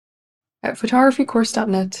At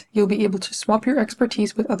photographycourse.net, you'll be able to swap your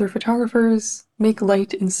expertise with other photographers, make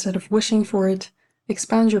light instead of wishing for it,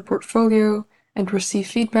 expand your portfolio, and receive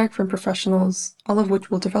feedback from professionals, all of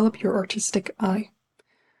which will develop your artistic eye.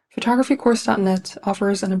 Photographycourse.net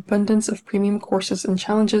offers an abundance of premium courses and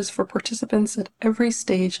challenges for participants at every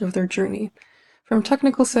stage of their journey, from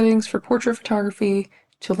technical settings for portrait photography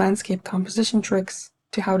to landscape composition tricks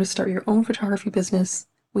to how to start your own photography business.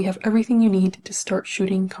 We have everything you need to start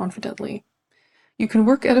shooting confidently. You can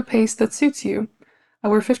work at a pace that suits you.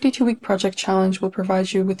 Our 52-week project challenge will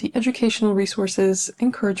provide you with the educational resources,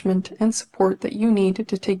 encouragement, and support that you need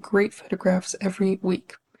to take great photographs every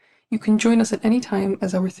week. You can join us at any time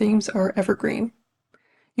as our themes are evergreen.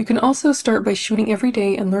 You can also start by shooting every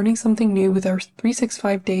day and learning something new with our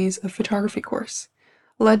 365 Days of Photography course.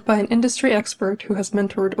 Led by an industry expert who has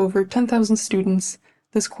mentored over 10,000 students,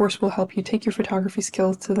 this course will help you take your photography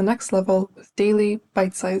skills to the next level with daily,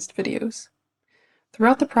 bite-sized videos.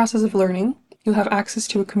 Throughout the process of learning, you'll have access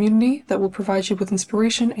to a community that will provide you with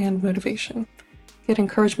inspiration and motivation. Get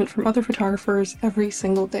encouragement from other photographers every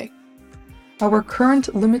single day. Our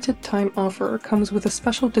current limited time offer comes with a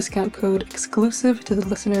special discount code exclusive to the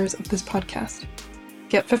listeners of this podcast.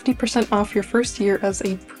 Get 50% off your first year as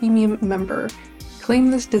a premium member.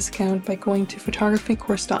 Claim this discount by going to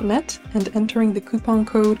photographycourse.net and entering the coupon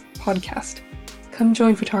code PODCAST. Come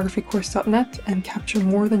join photographycourse.net and capture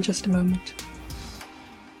more than just a moment.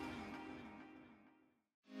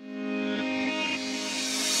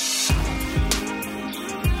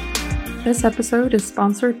 This episode is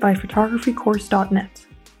sponsored by photographycourse.net.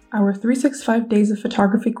 Our 365 Days of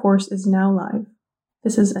Photography course is now live.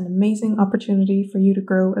 This is an amazing opportunity for you to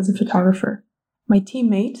grow as a photographer. My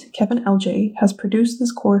teammate, Kevin LJ, has produced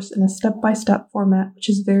this course in a step-by-step format which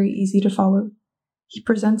is very easy to follow. He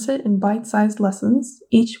presents it in bite-sized lessons,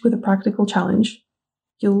 each with a practical challenge.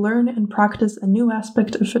 You'll learn and practice a new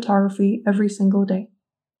aspect of photography every single day.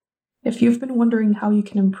 If you've been wondering how you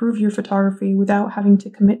can improve your photography without having to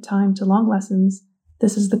commit time to long lessons,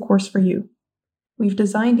 this is the course for you. We've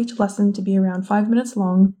designed each lesson to be around 5 minutes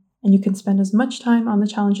long, and you can spend as much time on the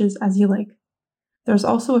challenges as you like. There's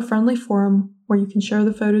also a friendly forum where you can share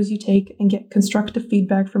the photos you take and get constructive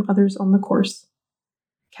feedback from others on the course.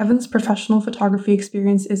 Kevin's professional photography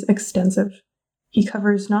experience is extensive. He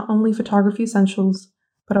covers not only photography essentials,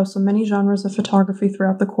 but also many genres of photography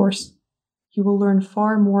throughout the course. You will learn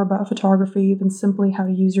far more about photography than simply how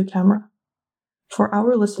to use your camera. For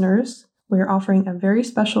our listeners, we are offering a very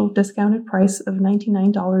special discounted price of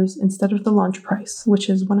 $99 instead of the launch price, which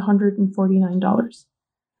is $149.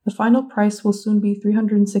 The final price will soon be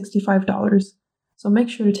 $365, so make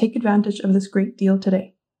sure to take advantage of this great deal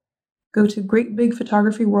today. Go to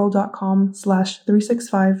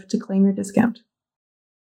greatbigphotographyworld.com/365 to claim your discount.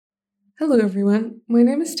 Hello everyone, my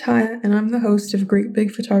name is Taya and I'm the host of Great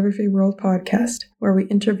Big Photography World podcast, where we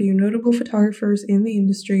interview notable photographers in the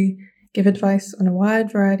industry, give advice on a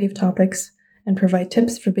wide variety of topics, and provide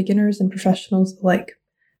tips for beginners and professionals alike.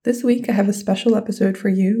 This week I have a special episode for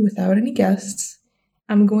you without any guests.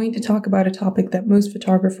 I'm going to talk about a topic that most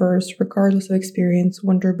photographers, regardless of experience,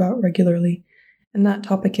 wonder about regularly. And that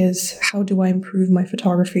topic is, how do I improve my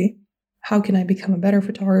photography? How can I become a better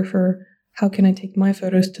photographer? How can I take my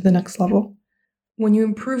photos to the next level? When you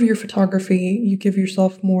improve your photography, you give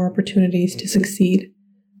yourself more opportunities to succeed.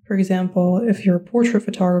 For example, if you're a portrait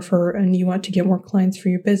photographer and you want to get more clients for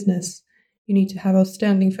your business, you need to have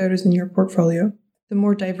outstanding photos in your portfolio. The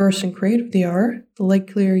more diverse and creative they are, the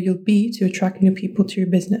likelier you'll be to attract new people to your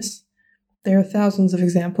business. There are thousands of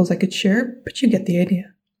examples I could share, but you get the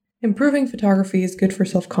idea. Improving photography is good for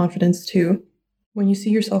self-confidence too. When you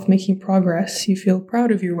see yourself making progress, you feel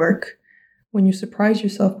proud of your work. When you surprise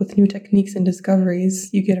yourself with new techniques and discoveries,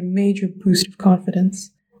 you get a major boost of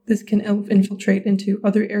confidence. This can infiltrate into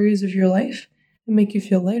other areas of your life and make you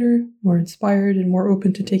feel lighter, more inspired, and more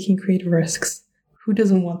open to taking creative risks. Who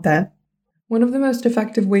doesn't want that? One of the most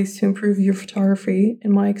effective ways to improve your photography,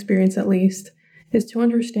 in my experience at least, is to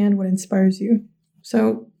understand what inspires you.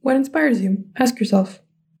 So, what inspires you? Ask yourself.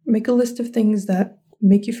 Make a list of things that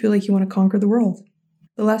make you feel like you want to conquer the world.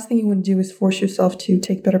 The last thing you want to do is force yourself to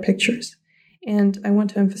take better pictures. And I want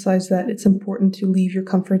to emphasize that it's important to leave your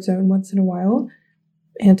comfort zone once in a while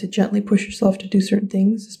and to gently push yourself to do certain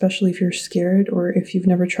things, especially if you're scared or if you've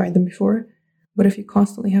never tried them before. But if you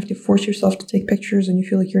constantly have to force yourself to take pictures and you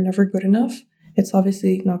feel like you're never good enough, it's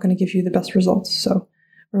obviously not going to give you the best results. So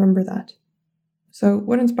remember that. So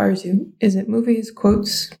what inspires you? Is it movies,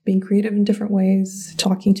 quotes, being creative in different ways,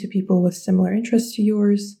 talking to people with similar interests to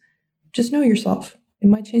yours? Just know yourself. It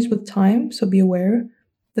might change with time, so be aware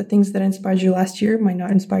that things that inspired you last year might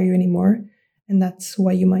not inspire you anymore. and that's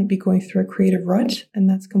why you might be going through a creative rut, and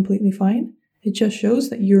that's completely fine. It just shows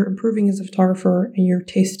that you're improving as a photographer and your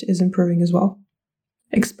taste is improving as well.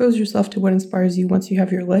 Expose yourself to what inspires you once you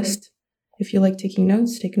have your list. If you like taking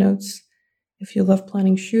notes, take notes. If you love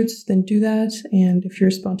planning shoots, then do that. And if you're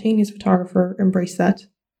a spontaneous photographer, embrace that.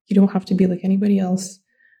 You don't have to be like anybody else.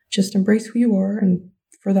 Just embrace who you are. And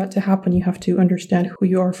for that to happen, you have to understand who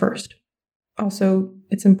you are first. Also,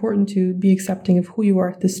 it's important to be accepting of who you are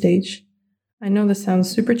at this stage. I know this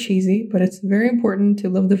sounds super cheesy, but it's very important to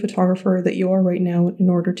love the photographer that you are right now in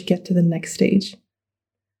order to get to the next stage.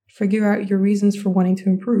 Figure out your reasons for wanting to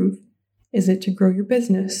improve. Is it to grow your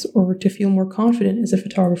business or to feel more confident as a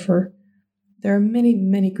photographer? There are many,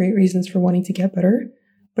 many great reasons for wanting to get better,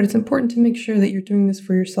 but it's important to make sure that you're doing this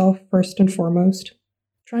for yourself first and foremost.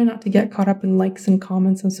 Try not to get caught up in likes and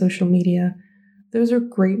comments on social media. Those are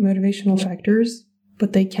great motivational factors,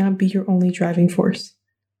 but they can't be your only driving force.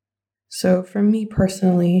 So for me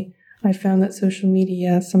personally, I found that social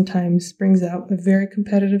media sometimes brings out a very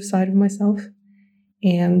competitive side of myself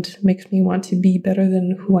and makes me want to be better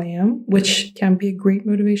than who I am, which can be a great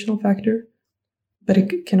motivational factor, but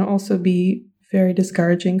it can also be very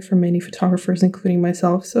discouraging for many photographers, including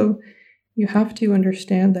myself. So you have to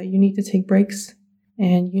understand that you need to take breaks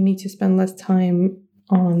and you need to spend less time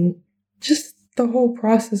on just the whole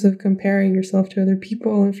process of comparing yourself to other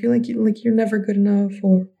people and feel like you're never good enough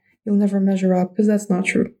or you'll never measure up, because that's not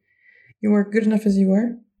true. You are good enough as you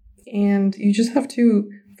are, and you just have to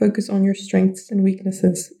focus on your strengths and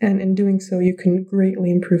weaknesses, and in doing so, you can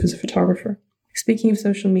greatly improve as a photographer. Speaking of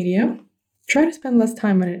social media, try to spend less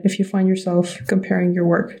time on it if you find yourself comparing your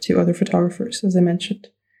work to other photographers, as I mentioned.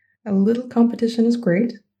 A little competition is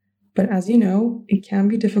great, but as you know, it can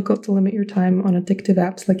be difficult to limit your time on addictive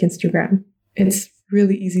apps like Instagram. It's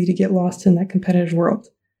really easy to get lost in that competitive world.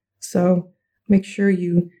 So make sure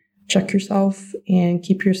you check yourself and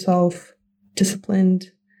keep yourself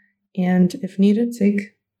disciplined. And if needed,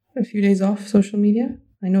 take a few days off social media.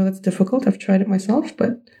 I know that's difficult. I've tried it myself,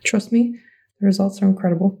 but trust me, the results are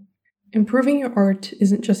incredible. Improving your art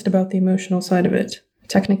isn't just about the emotional side of it.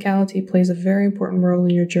 Technicality plays a very important role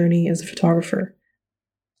in your journey as a photographer.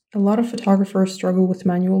 A lot of photographers struggle with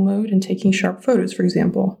manual mode and taking sharp photos, for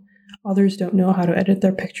example. Others don't know how to edit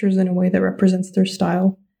their pictures in a way that represents their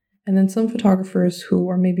style. And then some photographers who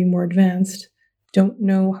are maybe more advanced don't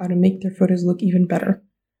know how to make their photos look even better.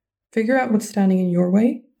 Figure out what's standing in your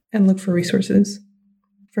way and look for resources.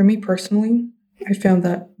 For me personally, I found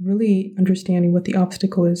that really understanding what the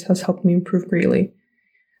obstacle is has helped me improve greatly.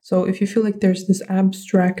 So if you feel like there's this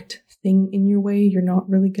abstract thing in your way, you're not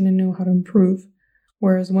really going to know how to improve.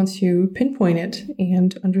 Whereas once you pinpoint it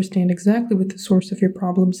and understand exactly what the source of your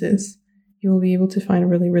problems is, you will be able to find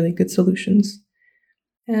really, really good solutions.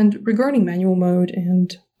 And regarding manual mode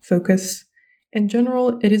and focus, in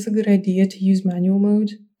general, it is a good idea to use manual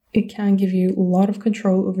mode. It can give you a lot of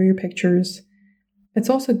control over your pictures. It's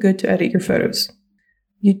also good to edit your photos.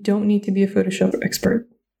 You don't need to be a Photoshop expert.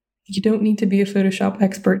 You don't need to be a Photoshop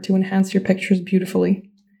expert to enhance your pictures beautifully.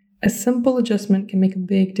 A simple adjustment can make a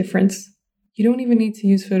big difference. You don't even need to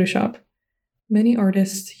use Photoshop. Many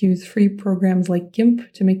artists use free programs like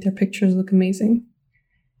GIMP to make their pictures look amazing.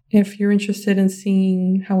 If you're interested in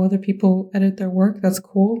seeing how other people edit their work, that's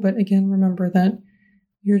cool. But again, remember that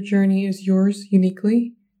your journey is yours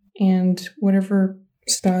uniquely, and whatever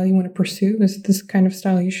style you want to pursue is this kind of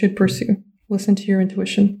style you should pursue. Listen to your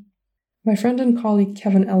intuition. My friend and colleague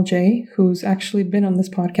Kevin LJ, who's actually been on this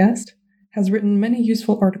podcast, has written many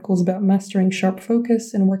useful articles about mastering sharp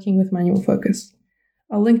focus and working with manual focus.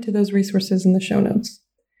 I'll link to those resources in the show notes.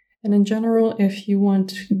 And in general, if you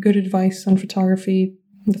want good advice on photography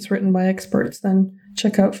that's written by experts, then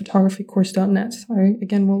check out photographycourse.net. I,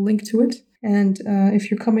 again, will link to it. And if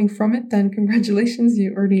you're coming from it, then congratulations,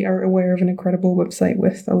 you already are aware of an incredible website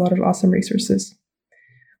with a lot of awesome resources.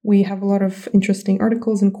 We have a lot of interesting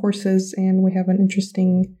articles and courses, and we have an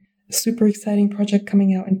interesting, super exciting project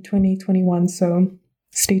coming out in 2021, so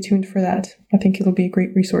stay tuned for that. I think it'll be a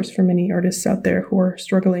great resource for many artists out there who are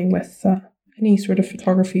struggling with any sort of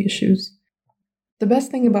photography issues. The best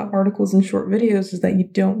thing about articles and short videos is that you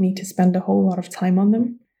don't need to spend a whole lot of time on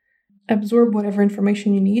them. Absorb whatever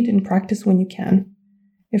information you need and practice when you can.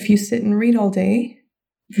 If you sit and read all day,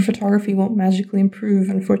 your photography won't magically improve,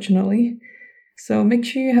 unfortunately. So make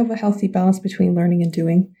sure you have a healthy balance between learning and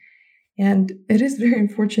doing. And it is very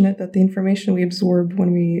unfortunate that the information we absorb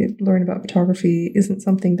when we learn about photography isn't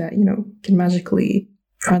something that, can magically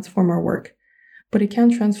transform our work. But it can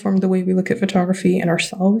transform the way we look at photography and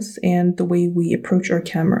ourselves and the way we approach our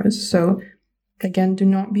cameras. So again, do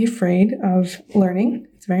not be afraid of learning.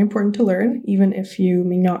 It's very important to learn, even if you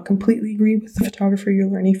may not completely agree with the photographer you're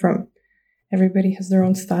learning from. Everybody has their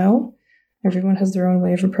own style. Everyone has their own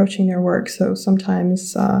way of approaching their work. So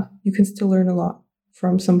sometimes you can still learn a lot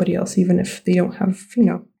from somebody else, even if they don't have,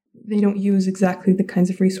 they don't use exactly the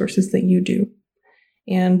kinds of resources that you do.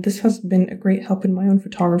 And this has been a great help in my own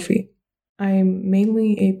photography. I'm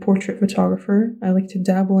mainly a portrait photographer. I like to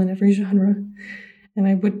dabble in every genre, and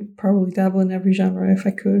I would probably dabble in every genre if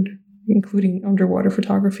I could, including underwater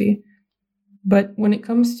photography. But when it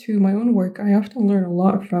comes to my own work, I often learn a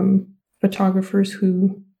lot from photographers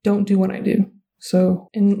who don't do what I do. So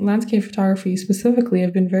in landscape photography specifically,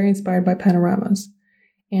 I've been very inspired by panoramas.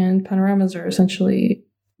 And panoramas are essentially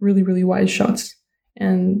really, really wide shots.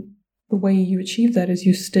 And the way you achieve that is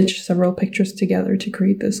you stitch several pictures together to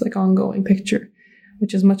create this ongoing picture,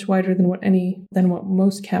 which is much wider than what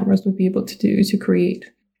most cameras would be able to do to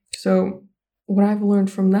create. So what I've learned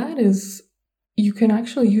from that is you can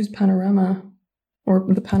actually use panorama or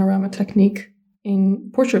the panorama technique in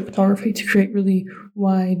portrait photography to create really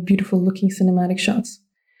wide, beautiful looking cinematic shots.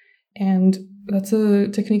 And that's a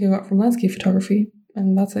technique I got from landscape photography.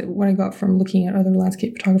 And that's what I got from looking at other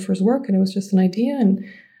landscape photographers' work. And it was just an idea. And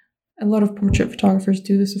a lot of portrait photographers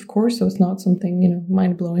do this, of course, so it's not something,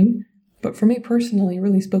 mind-blowing. But for me personally, it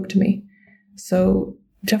really spoke to me. So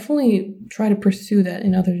definitely try to pursue that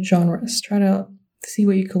in other genres. Try to see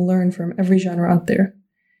what you can learn from every genre out there.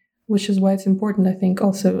 Which is why it's important, I think,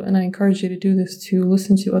 also, and I encourage you to do this, to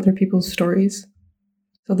listen to other people's stories.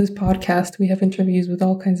 So this podcast, we have interviews with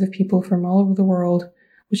all kinds of people from all over the world,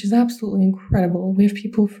 which is absolutely incredible. We have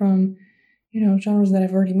people from genres that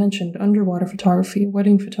I've already mentioned: underwater photography,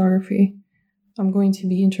 wedding photography. I'm going to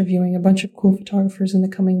be interviewing a bunch of cool photographers in the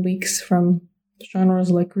coming weeks from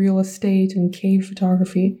genres like real estate and cave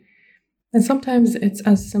photography. And sometimes it's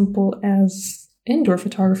as simple as indoor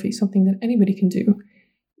photography, something that anybody can do.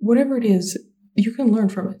 Whatever it is, you can learn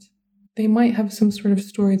from it. They might have some sort of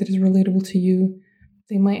story that is relatable to you.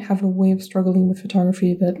 They might have a way of struggling with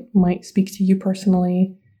photography that might speak to you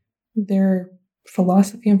personally. Their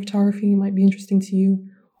philosophy on photography might be interesting to you,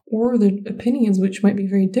 or their opinions, which might be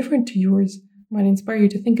very different to yours, might inspire you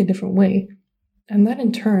to think a different way. And that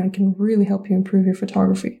in turn can really help you improve your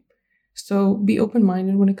photography. So be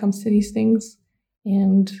open-minded when it comes to these things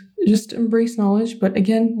and just embrace knowledge. But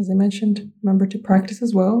again, as I mentioned, remember to practice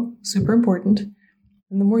as well. Super important.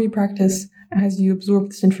 And the more you practice, as you absorb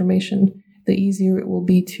this information, the easier it will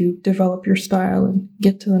be to develop your style and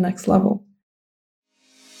get to the next level.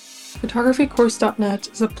 Photographycourse.net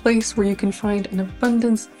is a place where you can find an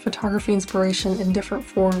abundance of photography inspiration in different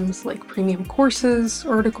forms like premium courses,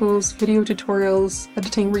 articles, video tutorials,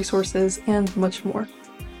 editing resources, and much more.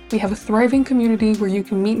 We have a thriving community where you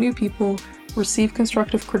can meet new people, receive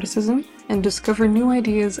constructive criticism, and discover new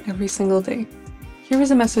ideas every single day. Here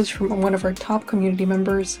is a message from one of our top community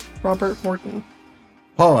members, Robert Horton.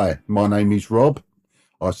 Hi, my name is Rob.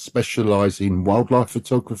 I specialise in wildlife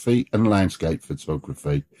photography and landscape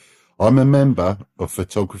photography. I'm a member of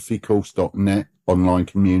photographycourse.net online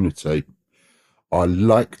community. I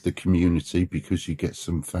like the community because you get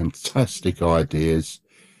some fantastic ideas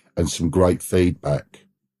and some great feedback.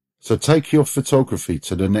 So take your photography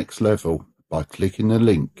to the next level by clicking the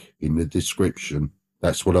link in the description.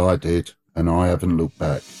 That's what I did, and I haven't looked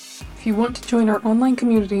back. If you want to join our online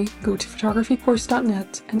community, go to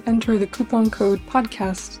photographycourse.net and enter the coupon code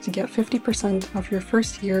PODCAST to get 50% off your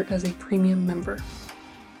first year as a premium member.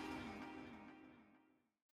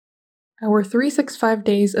 Our 365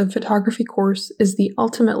 Days of Photography course is the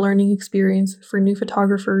ultimate learning experience for new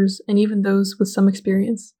photographers and even those with some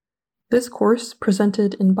experience. This course,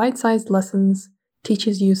 presented in bite-sized lessons,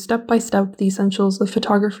 teaches you step-by-step the essentials of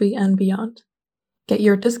photography and beyond. Get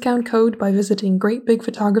your discount code by visiting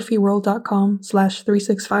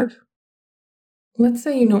greatbigphotographyworld.com/365. Let's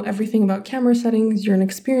say you know everything about camera settings, you're an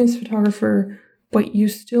experienced photographer, but you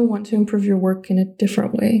still want to improve your work in a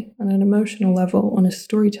different way, on an emotional level, on a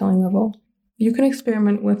storytelling level. You can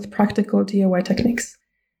experiment with practical DIY techniques.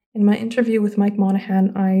 In my interview with Mike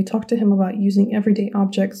Monahan, I talked to him about using everyday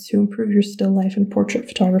objects to improve your still life and portrait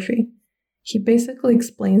photography. He basically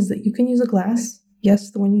explains that you can use a glass,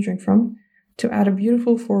 yes, the one you drink from, to add a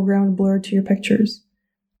beautiful foreground blur to your pictures.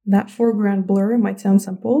 That foreground blur might sound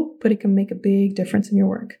simple, but it can make a big difference in your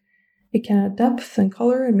work. It can add depth and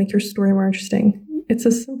color and make your story more interesting. It's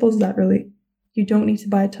as simple as that, really. You don't need to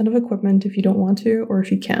buy a ton of equipment if you don't want to or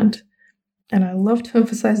if you can't. And I love to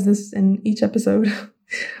emphasize this in each episode,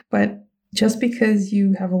 but just because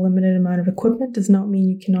you have a limited amount of equipment does not mean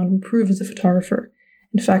you cannot improve as a photographer.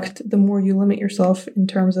 In fact, the more you limit yourself in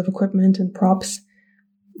terms of equipment and props,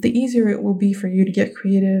 the easier it will be for you to get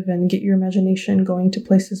creative and get your imagination going to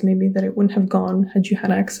places maybe that it wouldn't have gone had you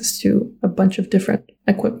had access to a bunch of different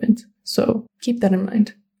equipment. So keep that in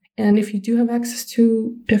mind. And if you do have access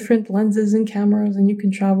to different lenses and cameras and you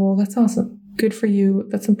can travel, that's awesome. Good for you.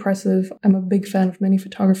 That's impressive. I'm a big fan of many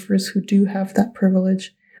photographers who do have that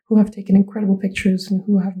privilege, who have taken incredible pictures and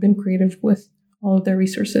who have been creative with all of their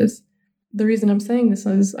resources. The reason I'm saying this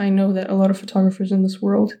is I know that a lot of photographers in this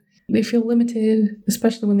world, they feel limited,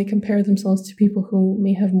 especially when they compare themselves to people who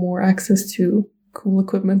may have more access to cool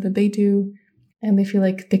equipment than they do, and they feel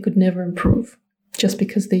like they could never improve just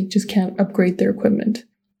because they just can't upgrade their equipment.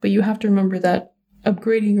 But you have to remember that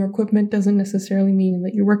upgrading your equipment doesn't necessarily mean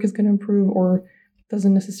that your work is going to improve, or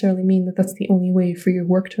doesn't necessarily mean that that's the only way for your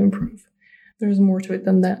work to improve. There's more to it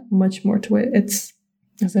than that, much more to it. It's,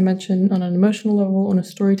 as I mentioned, on an emotional level, on a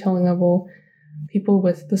storytelling level, people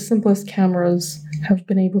with the simplest cameras have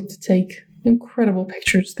been able to take incredible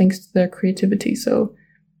pictures thanks to their creativity. So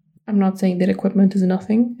I'm not saying that equipment is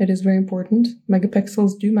nothing. It is very important.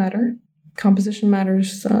 Megapixels do matter. Composition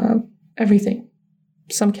matters, everything.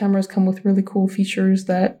 Some cameras come with really cool features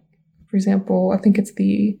that, for example, I think it's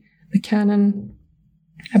the Canon,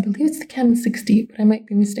 I believe it's the Canon 60, but I might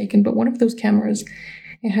be mistaken. But one of those cameras,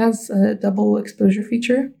 it has a double exposure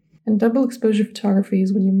feature. And double exposure photography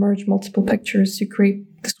is when you merge multiple pictures to create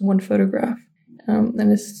this one photograph.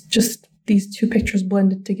 And it's just these two pictures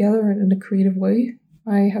blended together in a creative way.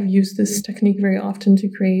 I have used this technique very often to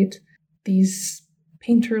create these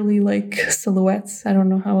painterly-like silhouettes. I don't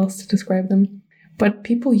know how else to describe them. But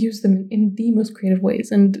people use them in the most creative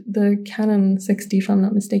ways. And the Canon 60, if I'm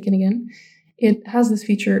not mistaken again, it has this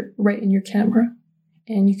feature right in your camera.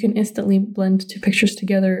 And you can instantly blend two pictures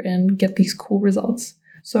together and get these cool results.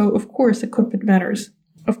 So, of course, equipment matters.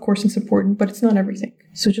 Of course, it's important, but it's not everything.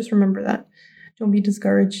 So just remember that. Don't be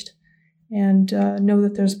discouraged. And know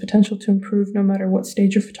that there's potential to improve no matter what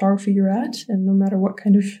stage of photography you're at and no matter what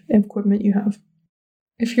kind of equipment you have.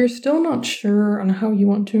 If you're still not sure on how you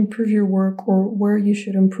want to improve your work or where you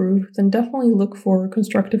should improve, then definitely look for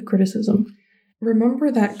constructive criticism.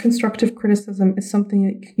 Remember that constructive criticism is something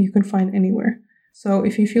that you can find anywhere. So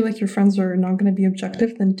if you feel like your friends are not going to be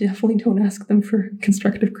objective, then definitely don't ask them for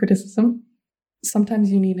constructive criticism.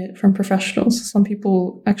 Sometimes you need it from professionals. Some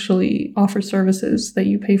people actually offer services that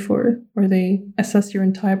you pay for, where they assess your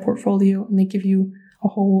entire portfolio and they give you a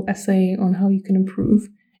whole essay on how you can improve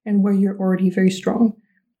and where you're already very strong.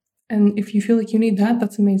 And if you feel like you need that,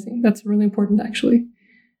 that's amazing. That's really important, actually.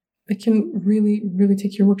 It can really, really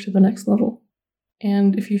take your work to the next level.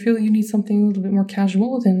 And if you feel you need something a little bit more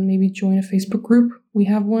casual, then maybe join a Facebook group. We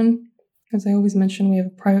have one. As I always mention, we have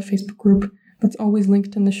a private Facebook group that's always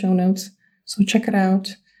linked in the show notes. So check it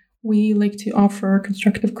out. We like to offer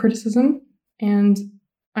constructive criticism, and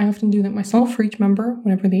I often do that myself for each member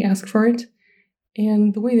whenever they ask for it.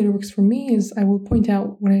 And the way that it works for me is I will point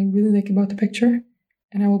out what I really like about the picture,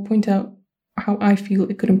 and I will point out how I feel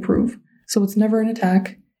it could improve. So it's never an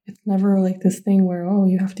attack. It's never like this thing where, oh,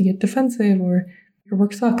 you have to get defensive or your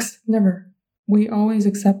work sucks. Never. We always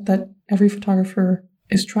accept that every photographer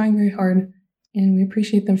is trying very hard, and we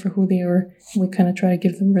appreciate them for who they are. We kind of try to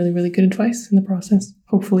give them really, really good advice in the process.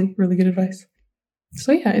 Hopefully, really good advice.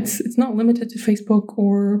 So yeah, it's not limited to Facebook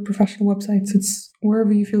or professional websites. It's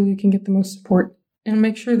wherever you feel you can get the most support. And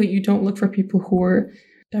make sure that you don't look for people who are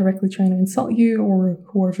directly trying to insult you or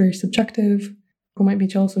who are very subjective, who might be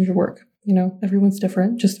jealous of your work. You know, everyone's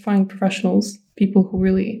different. Just find professionals, people who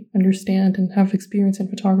really understand and have experience in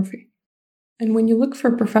photography. And when you look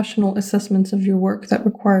for professional assessments of your work that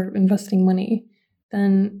require investing money,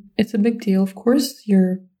 then it's a big deal. Of course,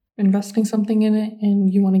 you're investing something in it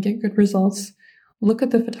and you want to get good results. Look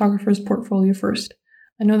at the photographer's portfolio first.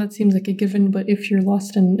 I know that seems like a given, but if you're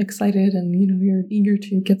lost and excited and you're eager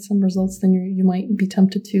to get some results, then you might be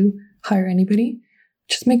tempted to hire anybody.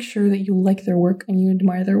 Just make sure that you like their work and you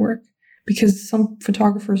admire their work, because some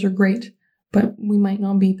photographers are great, but we might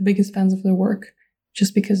not be the biggest fans of their work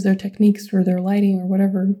just because their techniques or their lighting or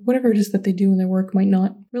whatever it is that they do in their work might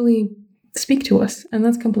not really speak to us, and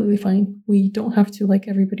that's completely fine. We don't have to like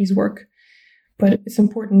everybody's work, but it's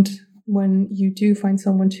important when you do find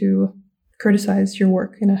someone to criticize your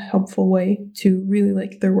work in a helpful way to really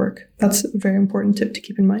like their work. That's a very important tip to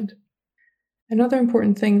keep in mind. Another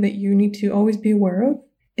important thing that you need to always be aware of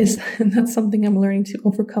is, and that's something I'm learning to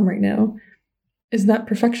overcome right now, is that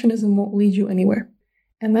perfectionism won't lead you anywhere.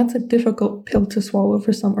 And that's a difficult pill to swallow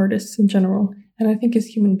for some artists in general. And I think as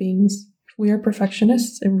human beings, if we are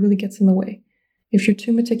perfectionists, it really gets in the way. If you're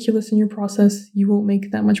too meticulous in your process, you won't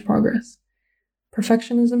make that much progress.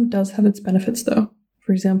 Perfectionism does have its benefits though.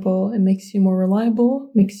 For example, it makes you more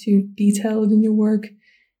reliable, makes you detailed in your work,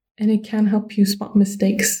 and it can help you spot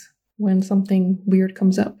mistakes when something weird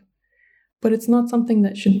comes up. But it's not something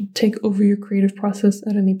that should take over your creative process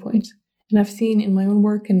at any point. And I've seen in my own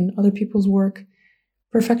work and other people's work,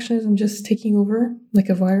 perfectionism just taking over like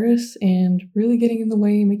a virus and really getting in the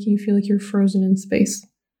way, making you feel like you're frozen in space.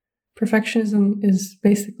 Perfectionism is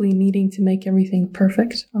basically needing to make everything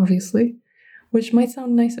perfect, obviously, which might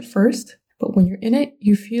sound nice at first, but when you're in it,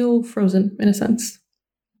 you feel frozen in a sense.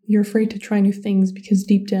 You're afraid to try new things because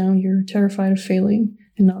deep down you're terrified of failing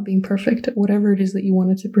and not being perfect at whatever it is that you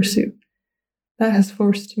wanted to pursue. That has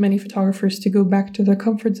forced many photographers to go back to their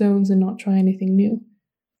comfort zones and not try anything new.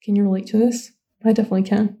 Can you relate to this? I definitely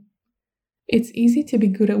can. It's easy to be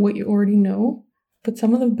good at what you already know, but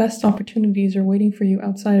some of the best opportunities are waiting for you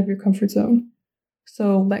outside of your comfort zone.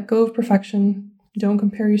 So let go of perfection, don't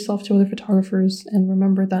compare yourself to other photographers, and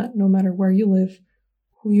remember that no matter where you live,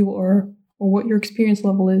 who you are, or what your experience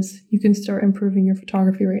level is, you can start improving your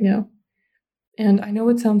photography right now. And I know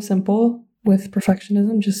it sounds simple with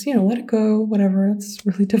perfectionism, just, let it go, whatever. It's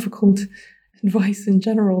really difficult advice in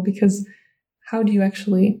general, because how do you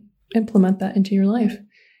actually implement that into your life?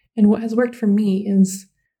 And what has worked for me is,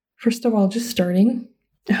 first of all, just starting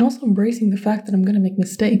and also embracing the fact that I'm going to make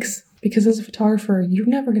mistakes, because as a photographer, you're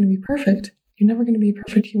never going to be perfect. You're never going to be a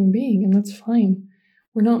perfect human being, and that's fine.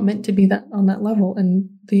 We're not meant to be that on that level, and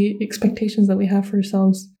the expectations that we have for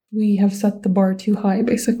ourselves, we have set the bar too high,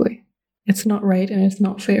 basically. It's not right and it's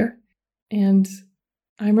not fair. And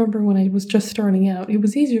I remember when I was just starting out, it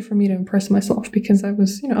was easier for me to impress myself because I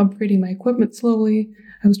was, upgrading my equipment slowly.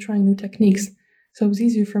 I was trying new techniques. So it was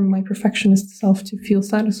easier for my perfectionist self to feel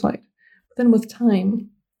satisfied. But then with time,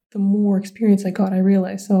 the more experience I got, I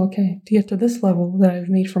realized, to get to this level that I've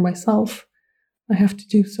made for myself, I have to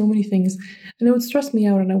do so many things. And it would stress me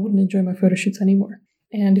out and I wouldn't enjoy my photo shoots anymore.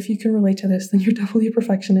 And if you can relate to this, then you're definitely a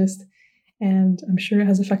perfectionist. And I'm sure it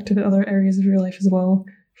has affected other areas of your life as well.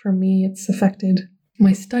 For me, it's affected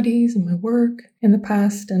my studies and my work in the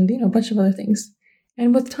past and, a bunch of other things.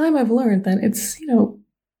 And with time, I've learned that it's,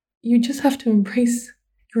 you just have to embrace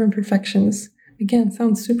your imperfections. Again,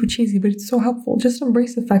 sounds super cheesy, but it's so helpful. Just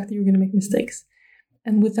embrace the fact that you're going to make mistakes.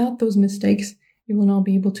 And without those mistakes, you will not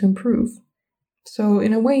be able to improve. So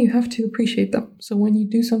in a way, you have to appreciate them. So when you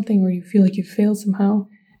do something or you feel like you failed somehow,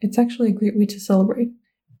 it's actually a great way to celebrate.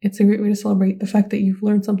 It's a great way to celebrate the fact that you've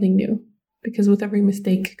learned something new. Because with every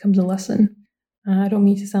mistake comes a lesson. I don't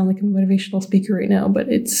mean to sound like a motivational speaker right now, but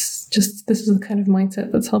it's just, this is the kind of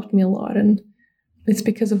mindset that's helped me a lot. And it's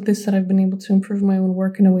because of this that I've been able to improve my own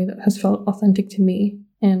work in a way that has felt authentic to me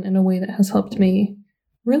and in a way that has helped me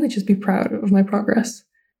really just be proud of my progress.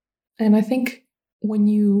 And I think when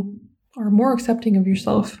you are more accepting of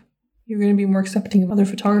yourself, you're going to be more accepting of other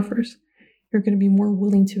photographers. You're going to be more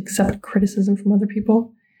willing to accept criticism from other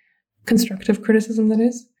people, constructive criticism, that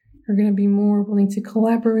is. You're going to be more willing to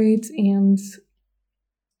collaborate and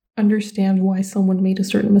understand why someone made a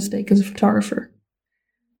certain mistake as a photographer.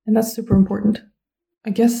 And that's super important.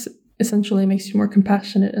 I guess essentially it makes you more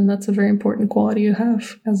compassionate, and that's a very important quality to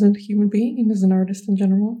have as a human being and as an artist in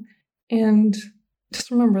general. And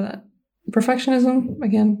just remember that. Perfectionism,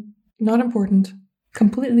 again, not important,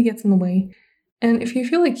 completely gets in the way. And if you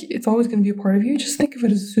feel like it's always going to be a part of you, just think of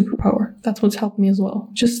it as a superpower. That's what's helped me as well.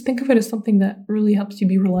 Just think of it as something that really helps you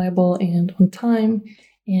be reliable and on time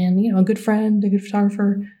and, a good friend, a good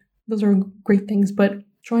photographer. Those are great things, but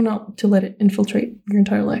try not to let it infiltrate your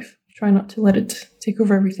entire life. Try not to let it take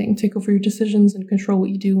over everything, take over your decisions and control what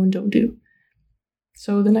you do and don't do.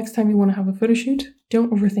 So the next time you want to have a photo shoot,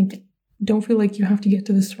 don't overthink it. Don't feel like you have to get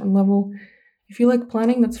to this certain level. If you like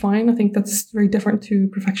planning, that's fine. I think that's very different to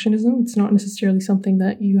perfectionism. It's not necessarily something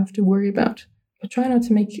that you have to worry about. But try not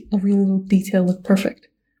to make every little detail look perfect.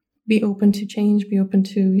 Be open to change. Be open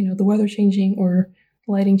to, the weather changing or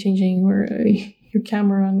lighting changing or your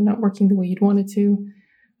camera not working the way you'd want it to.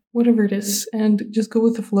 Whatever it is. And just go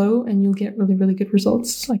with the flow and you'll get really, really good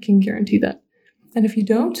results. I can guarantee that. And if you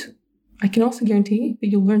don't, I can also guarantee that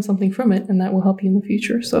you'll learn something from it and that will help you in the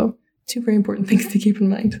future. So 2 very important things to keep in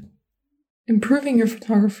mind. Improving your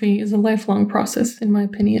photography is a lifelong process, in my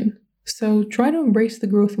opinion. So try to embrace the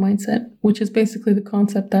growth mindset, which is basically the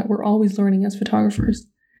concept that we're always learning as photographers.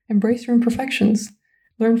 Embrace your imperfections,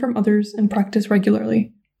 learn from others, and practice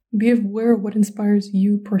regularly. Be aware of what inspires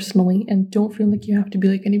you personally, and don't feel like you have to be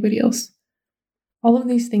like anybody else. All of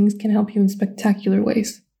these things can help you in spectacular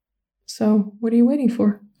ways. So what are you waiting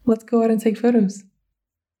for? Let's go out and take photos.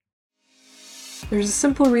 There's a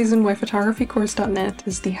simple reason why photographycourse.net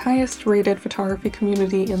is the highest rated photography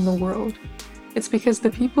community in the world. It's because the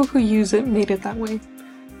people who use it made it that way.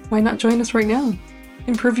 Why not join us right now?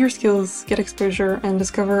 Improve your skills, get exposure, and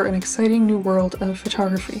discover an exciting new world of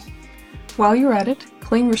photography. While you're at it,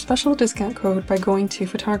 claim your special discount code by going to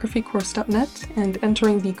photographycourse.net and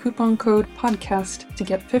entering the coupon code PODCAST to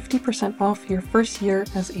get 50% off your first year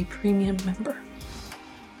as a premium member.